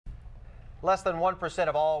Less than 1%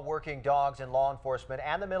 of all working dogs in law enforcement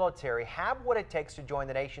and the military have what it takes to join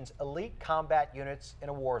the nation's elite combat units in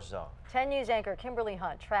a war zone. 10 News anchor Kimberly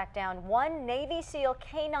Hunt tracked down one Navy SEAL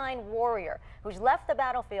Canine warrior who's left the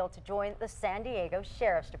battlefield to join the San Diego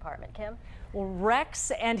Sheriff's Department. Kim? Well, Rex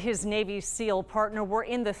and his Navy SEAL partner were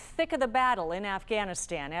in the thick of the battle in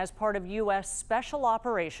Afghanistan as part of U.S. special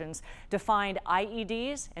operations to find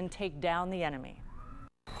IEDs and take down the enemy.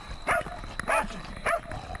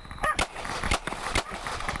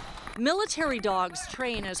 Military dogs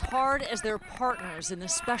train as hard as their partners in the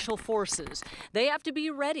special forces. They have to be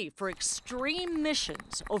ready for extreme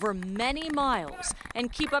missions over many miles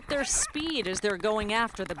and keep up their speed as they're going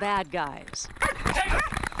after the bad guys.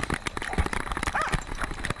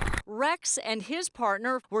 Rex and his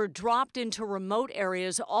partner were dropped into remote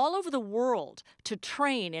areas all over the world to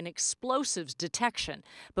train in explosives detection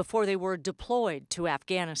before they were deployed to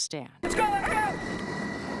Afghanistan. Let's go, let's go!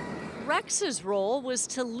 Rex's role was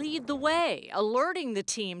to lead the way, alerting the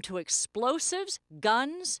team to explosives,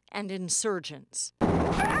 guns, and insurgents.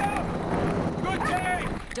 Good day!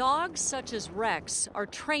 Dogs such as Rex are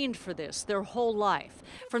trained for this their whole life.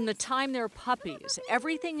 From the time they're puppies,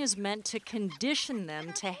 everything is meant to condition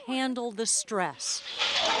them to handle the stress.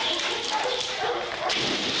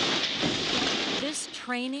 This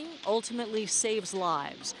training ultimately saves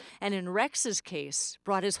lives, and in Rex's case,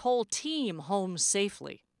 brought his whole team home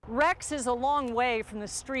safely. Rex is a long way from the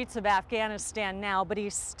streets of Afghanistan now, but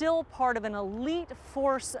he's still part of an elite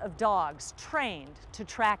force of dogs trained to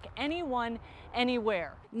track anyone,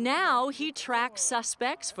 anywhere. Now he tracks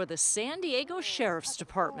suspects for the San Diego Sheriff's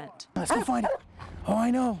Department. Let's go find it. Oh, I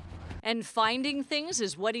know. And finding things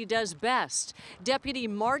is what he does best. Deputy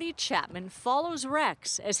Marty Chapman follows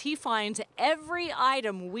Rex as he finds every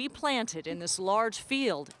item we planted in this large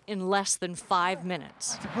field in less than 5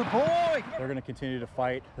 minutes. That's a good boy. They're going to continue to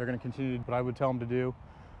fight. They're going to continue what I would tell them to do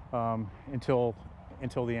until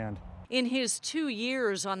the end. In his 2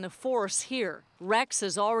 years on the force here, Rex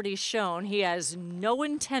has already shown he has no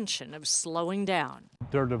intention of slowing down.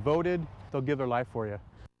 They're devoted. They'll give their life for you.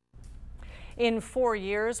 In 4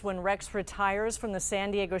 years, when Rex retires from the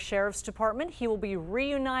San Diego Sheriff's Department, he will be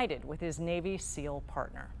reunited with his Navy SEAL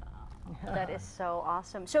partner. That is so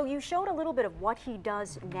awesome. So you showed a little bit of what he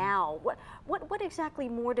does now. What exactly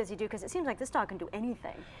more does he do? Because it seems like this dog can do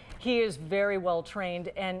anything. He is very well trained,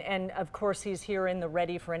 and of course he's here in the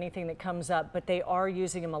ready for anything that comes up, but they are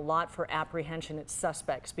using him a lot for apprehension at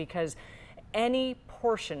suspects, because any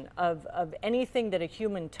portion of anything that a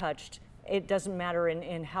human touched, it doesn't matter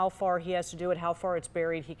in how far he has to do it, how far it's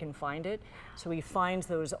buried, he can find it. So he finds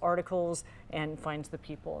those articles and finds the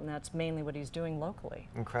people, and that's mainly what he's doing locally.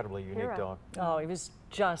 Incredibly unique dog. Oh, he was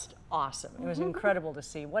just awesome. It was incredible to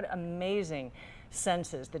see what amazing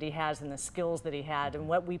senses that he has and the skills that he had, and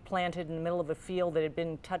what we planted in the middle of a field that had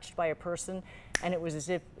been touched by a person, and it was as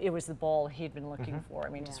if it was the ball he'd been looking for. I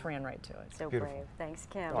mean, just ran right to it. So beautiful. brave. Thanks,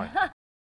 Kim.